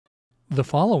The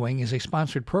following is a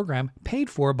sponsored program paid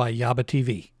for by Yaba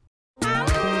TV.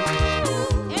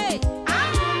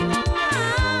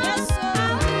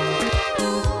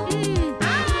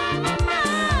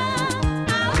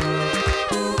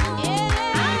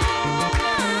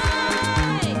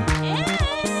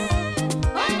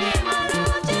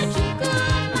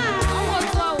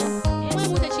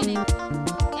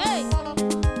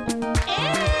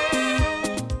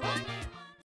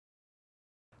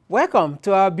 Welcome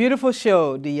to our beautiful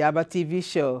show, the Yaba TV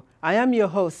show. I am your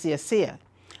host, Sia.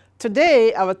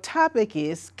 Today, our topic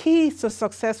is Keys to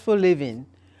Successful Living.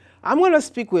 I'm going to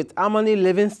speak with Omone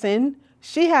Livingston.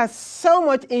 She has so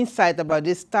much insight about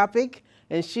this topic,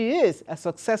 and she is a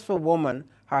successful woman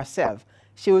herself.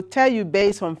 She will tell you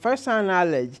based on first-hand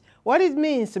knowledge what it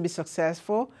means to be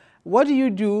successful, what do you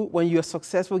do when you're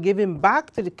successful, giving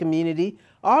back to the community,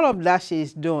 all of that she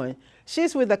is doing.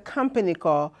 She's with a company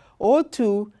called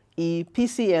O2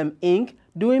 PCM Inc.,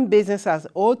 doing business as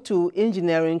O2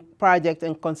 Engineering Project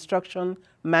and Construction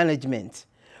Management.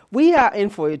 We are in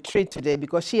for a treat today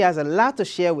because she has a lot to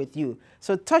share with you.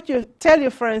 So tell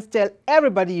your friends, tell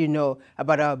everybody you know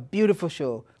about our beautiful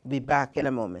show. We'll be back in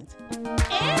a moment.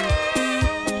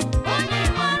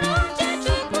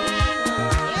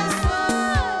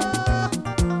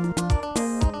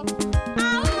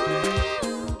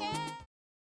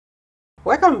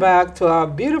 Welcome back to our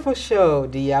beautiful show,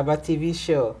 the Yaba TV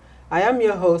show. I am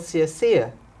your host,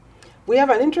 Sia. We have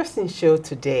an interesting show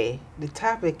today. The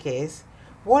topic is,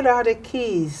 what are the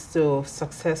keys to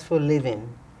successful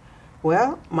living?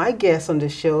 Well, my guest on the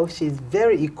show, she's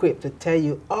very equipped to tell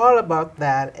you all about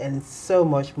that and so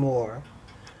much more.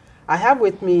 I have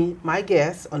with me my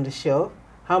guest on the show,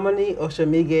 Omone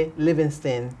Oshomige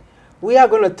Livingston. We are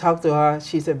going to talk to her.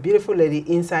 She's a beautiful lady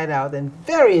inside out and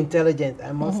very intelligent,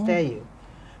 I must tell you.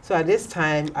 So at this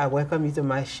time, I welcome you to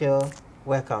my show.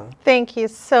 Welcome. Thank you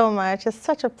so much. It's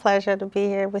such a pleasure to be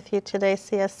here with you today,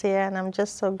 Sia, and I'm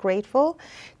just so grateful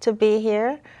to be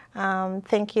here.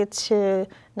 Thank you to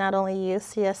not only you,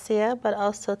 Sia, but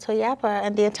also to Yaba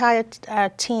and the entire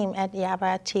team at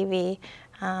Yaba TV.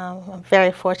 I'm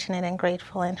very fortunate and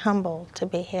grateful and humbled to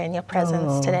be here in your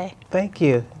presence today. Thank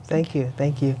you. Thank you.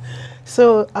 Thank you.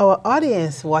 So our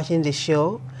audience watching the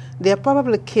show, they're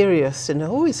probably curious to know,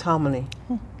 who is Omone?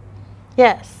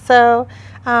 Yes, so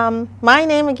my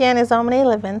name again is Omone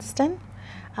Livingston.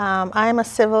 I'm a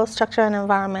civil structural and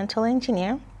environmental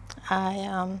engineer.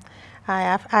 I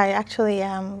actually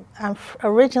I'm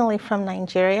originally from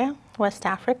Nigeria, West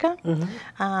Africa.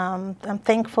 I'm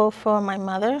thankful for my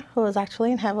mother, who is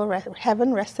actually in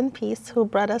heaven, rest in peace, who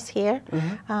brought us here,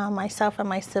 myself and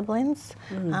my siblings,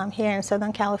 here in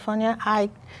Southern California. I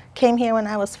came here when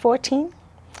I was 14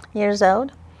 years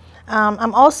old.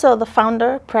 I'm also the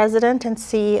founder, president, and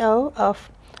CEO of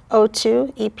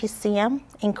O2 EPCM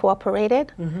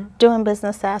Incorporated, doing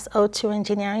business as O2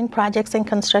 Engineering Projects and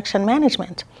Construction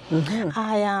Management.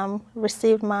 I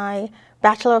received my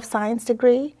Bachelor of Science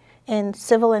degree in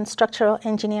Civil and Structural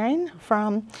Engineering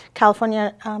from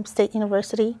California State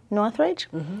University, Northridge,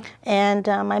 and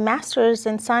my Master's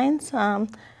in Science,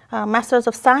 Master's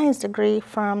of Science degree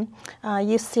from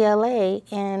UCLA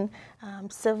in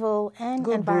Civil and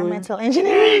Environmental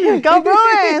Engineering. Go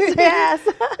Bruins! Yes.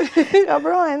 Go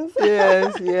Bruins.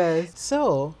 Yes.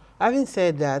 So, having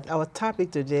said that, our topic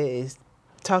today is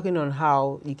talking on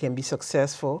how you can be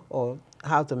successful or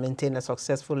how to maintain a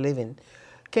successful living.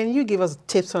 Can you give us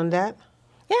tips on that?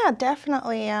 Yeah,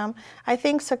 definitely. I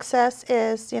think success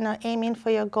is, aiming for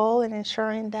your goal and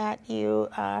ensuring that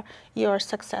you're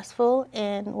successful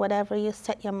in whatever you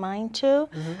set your mind to.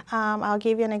 I'll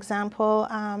give you an example.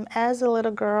 As a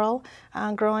little girl,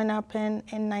 growing up in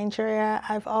Nigeria,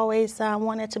 I've always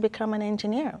wanted to become an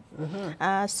engineer.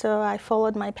 So I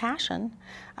followed my passion.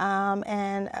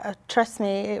 And trust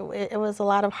me, it was a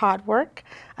lot of hard work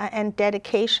and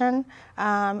dedication.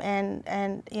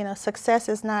 And success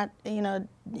is not,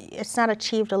 it's not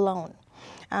achieved alone.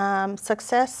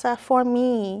 Success for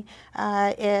me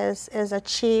is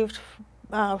achieved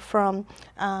from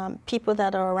people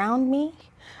that are around me,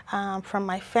 from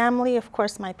my family, of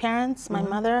course, my parents. My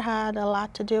mother had a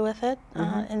lot to do with it,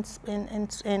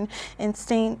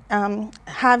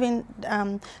 having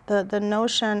the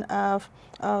notion of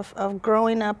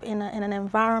growing up in an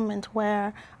environment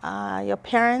where your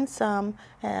parents,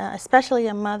 especially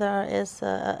your mother, is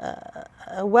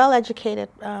a well-educated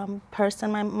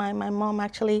person. My mom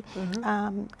actually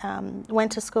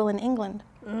went to school in England.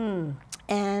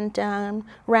 And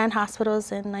ran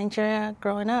hospitals in Nigeria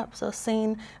growing up. So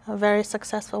seeing a very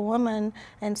successful woman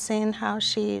and seeing how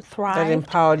she thrived. That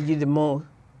empowered you the most.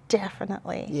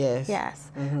 Definitely. Yes.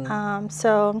 Yes.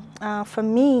 So for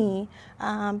me,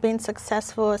 being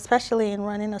successful, especially in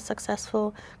running a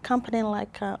successful company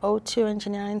like O2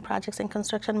 Engineering Projects and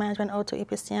Construction Management, O2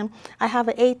 EPCM, I have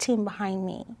an A team behind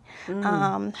me.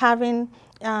 Having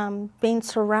been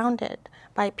surrounded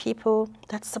by people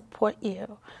that support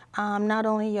you, not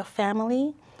only your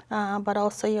family, but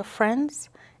also your friends.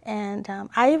 And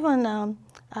I even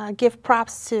give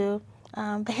props to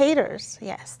the haters,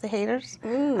 yes, the haters,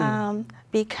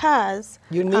 because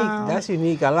unique. That's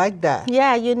unique. I like that.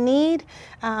 yeah, you need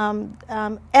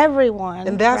everyone,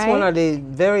 And that's right? one of the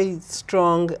very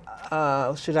strong,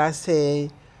 should I say,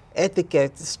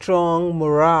 etiquette, strong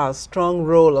morale, strong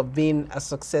role of being a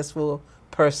successful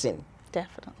person.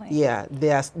 Definitely. Yeah,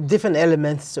 there are different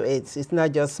elements to it. It's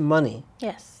not just money.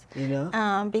 Yes. You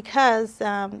know? Because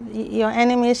your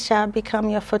enemies shall become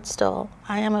your footstool.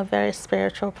 I am a very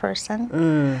spiritual person,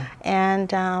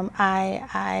 and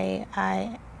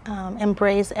I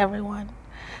embrace everyone.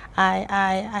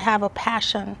 I have a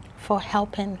passion for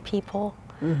helping people.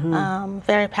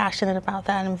 Very passionate about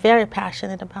that, and very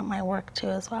passionate about my work too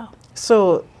as well.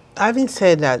 So, having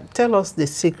said that, tell us the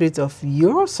secret of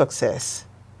your success.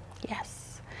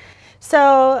 Yes.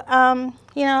 So,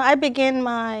 you know, I begin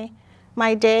my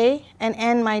day and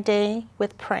end my day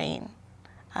with praying.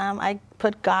 I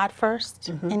put God first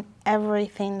in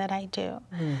everything that I do.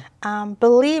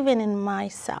 Believing in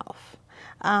myself,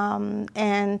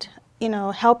 and, you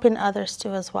know, helping others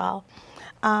too as well.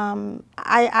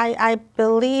 I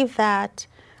believe that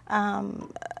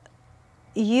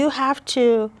you have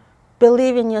to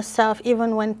believe in yourself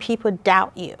even when people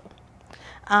doubt you.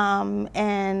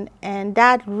 And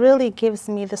that really gives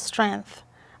me the strength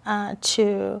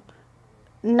to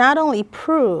not only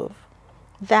prove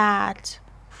that,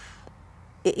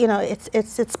 you know,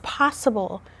 it's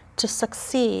possible to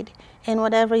succeed in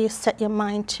whatever you set your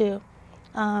mind to,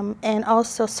 and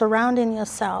also surrounding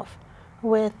yourself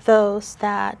with those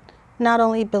that not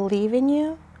only believe in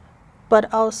you,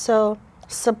 but also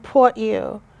support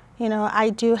you. You know,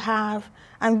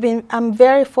 I'm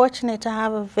very fortunate to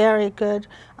have a very good,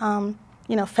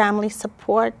 you know, family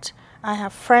support. I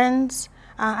have friends.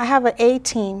 I have an A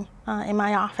team in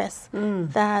my office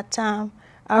that are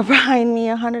behind me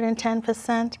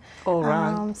 110%. All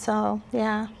right. So,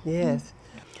 yeah. Yes.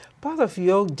 Part of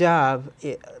your job,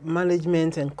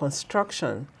 management and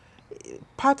construction,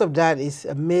 part of that is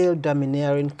a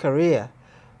male-domineering career.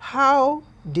 How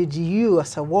did you,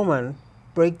 as a woman,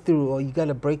 break through, or you got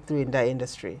a breakthrough in that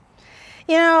industry?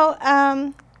 You know,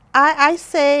 I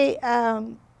say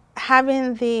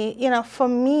having the, you know, for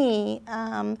me,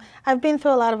 I've been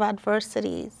through a lot of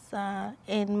adversities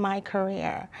in my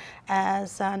career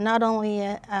as not only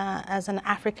as an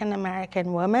African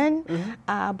American woman,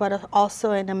 but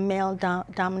also in a male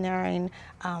domineering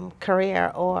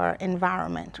career or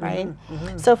environment, right?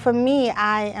 So for me,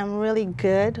 I am really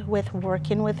good with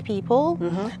working with people.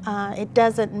 It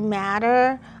doesn't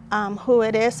matter who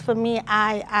it is. For me,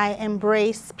 I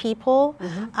embrace people.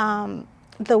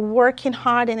 The working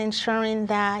hard and ensuring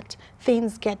that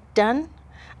things get done,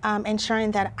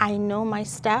 ensuring that I know my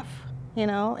stuff, you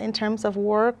know, in terms of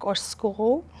work or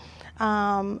school.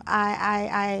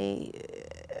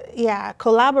 Yeah,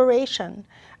 collaboration,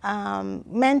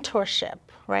 mentorship,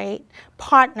 right?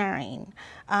 Partnering,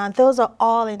 those are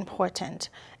all important.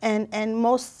 And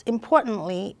most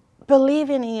importantly,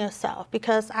 believing in yourself,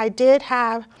 because I did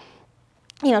have,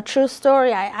 you know, true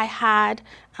story, I had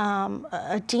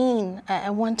a dean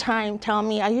at one time tell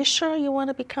me, are you sure you want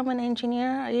to become an engineer?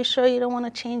 Are you sure you don't want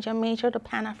to change your major to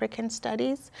Pan-African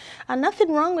Studies?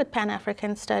 Nothing wrong with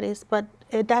Pan-African Studies, but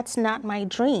that's not my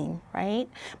dream, right?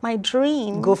 My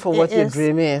dream Go for what your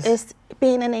dream is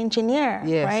being an engineer,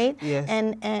 yes, right? Yes.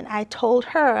 And I told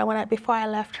her, before I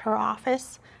left her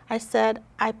office, I said,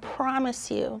 I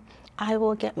promise you, I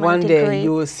will get my degree. One day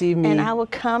you will see me and I will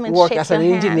come and work shake as an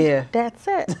your engineer. hand. That's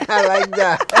it. I like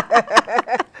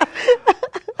that.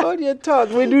 Hold your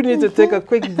thought. We do need to take a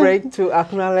quick break to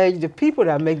acknowledge the people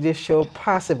that make this show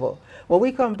possible. When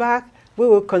we come back, we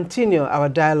will continue our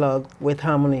dialogue with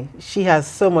Harmony. She has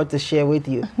so much to share with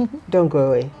you. Don't go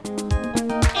away.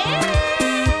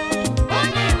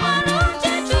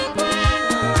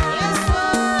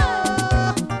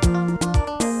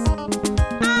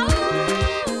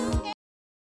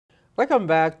 Welcome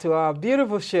back to our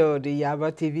beautiful show, the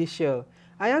Yaba TV show.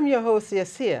 I am your host,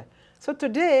 Yasia. So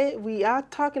today we are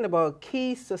talking about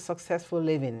keys to successful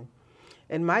living.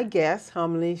 And my guest,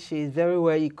 Harmony, she is very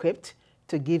well equipped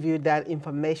to give you that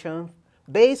information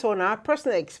based on our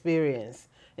personal experience.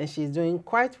 And she's doing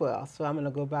quite well. So I'm going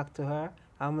to go back to her.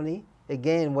 Harmony,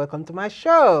 Again, welcome to my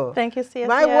show. Thank you, CSCS.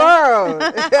 My world.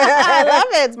 I love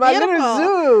it. It's my beautiful. little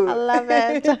zoo. I love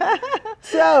it.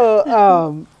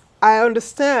 So, I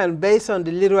understand, based on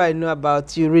the little I know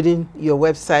about you, reading your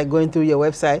website, going through your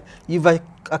website, you've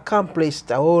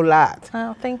accomplished a whole lot.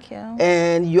 Oh, thank you.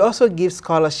 And you also give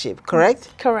scholarship, correct?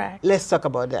 Correct. Let's talk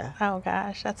about that. Oh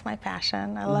gosh, that's my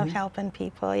passion. I love helping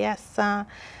people. Yes,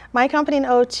 my company in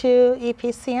O2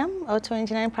 EPCM, O2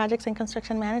 Engineering Projects and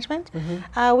Construction Management,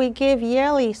 we give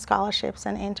yearly scholarships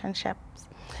and internships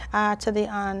to the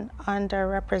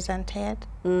underrepresented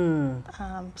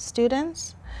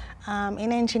students.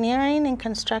 In engineering and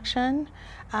construction,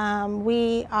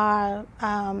 we are,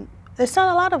 there's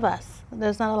not a lot of us.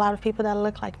 There's not a lot of people that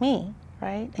look like me,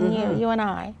 right? And you and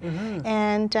I.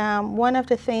 And one of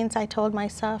the things I told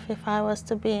myself, if I was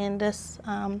to be in this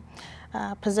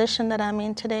position that I'm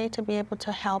in today, to be able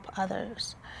to help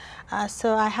others.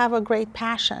 So I have a great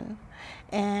passion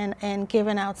in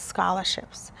giving out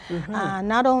scholarships.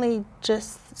 Not only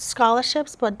just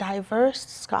scholarships, but diverse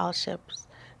scholarships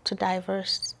to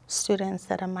diverse students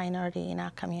that are minority in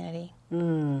our community.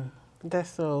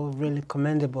 That's so really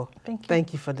commendable. Thank you.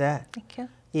 Thank you for that. Thank you.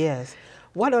 Yes.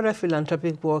 What other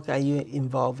philanthropic work are you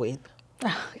involved with?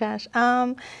 Oh gosh.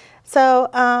 So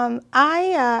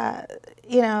I,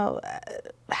 you know,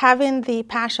 having the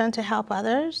passion to help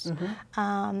others,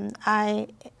 I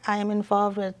am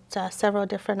involved with several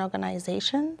different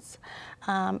organizations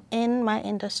in my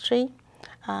industry,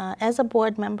 as a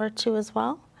board member too as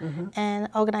well. And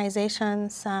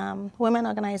organizations, women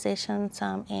organizations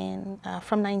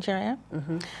from Nigeria,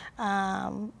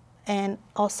 and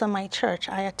also my church.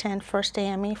 I attend First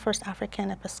AME, First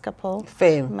African Episcopal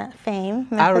Fame.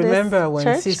 Methodist I remember when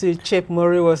Church. Cecil Chip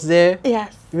Murray was there.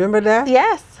 Yes. Remember that?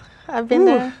 Yes, I've been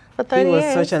there for 30 years.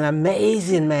 He was such an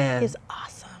amazing man. He's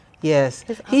awesome. Yes.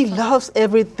 He's He awesome. loves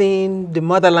everything the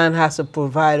motherland has to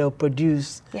provide or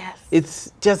produce. Yes.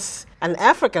 It's just an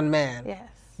African man. Yes.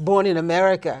 Born in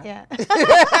America. Yeah.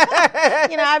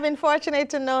 You know, I've been fortunate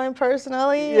to know him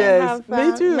personally. Yes, and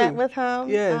have me too. met with him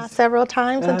Yes. several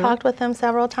times and talked with him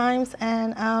several times.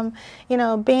 And, you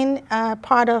know, being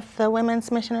part of the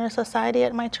Women's Missionary Society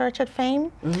at my church at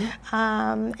Fame,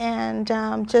 and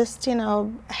just, you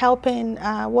know, helping,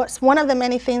 what's one of the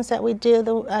many things that we do,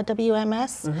 the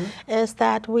WMS, is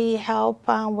that we help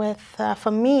with,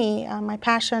 for me, my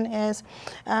passion is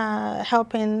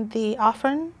helping the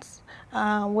orphans.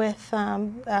 With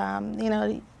you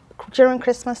know, during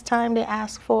Christmas time, they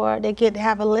ask for, they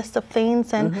have a list of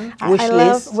things, and I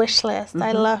love wish lists.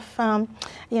 I love,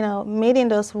 you know, meeting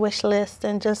those wish lists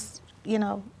and just, you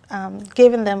know,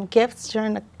 giving them gifts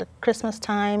during the Christmas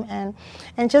time, and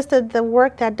just the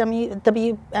work that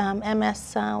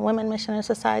WMS Women Missionary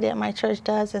Society at my church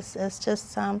does is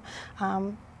just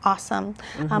awesome.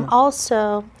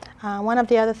 Also, one of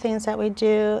the other things that we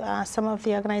do, some of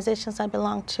the organizations I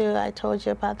belong to, I told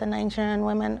you about the Nigerian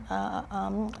women,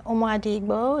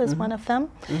 Igbo is one of them,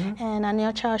 and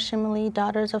Anil Shimuli,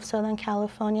 Daughters of Southern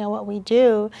California. What we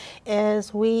do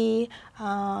is we,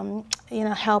 you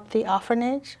know, help the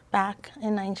orphanage back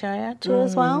in Nigeria too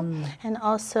as well, and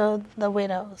also the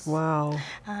widows. Wow.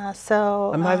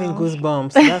 So I'm having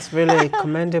goosebumps. That's really a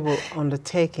commendable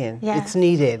undertaking. Yes. It's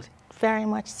needed. Very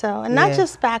much so, and not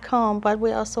just back home, but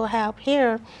we also help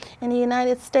here in the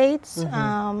United States.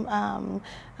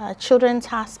 Children's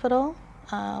Hospital,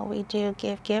 we do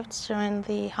give gifts during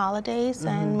the holidays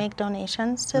and make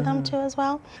donations to them too as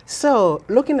well. So,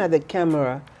 looking at the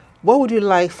camera, what would you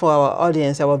like for our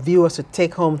audience, our viewers, to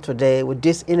take home today with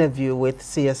this interview with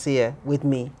Sia, with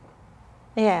me?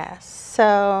 Yes,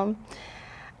 so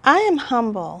I am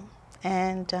humble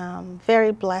and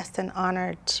very blessed and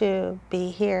honored to be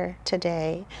here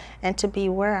today and to be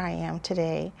where I am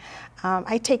today.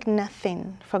 I take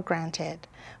nothing for granted,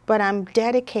 but I'm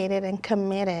dedicated and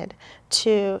committed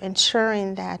to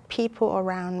ensuring that people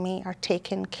around me are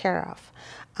taken care of.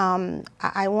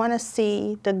 I want to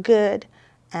see the good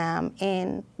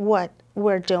in what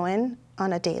we're doing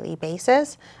on a daily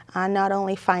basis, not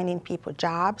only finding people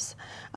jobs,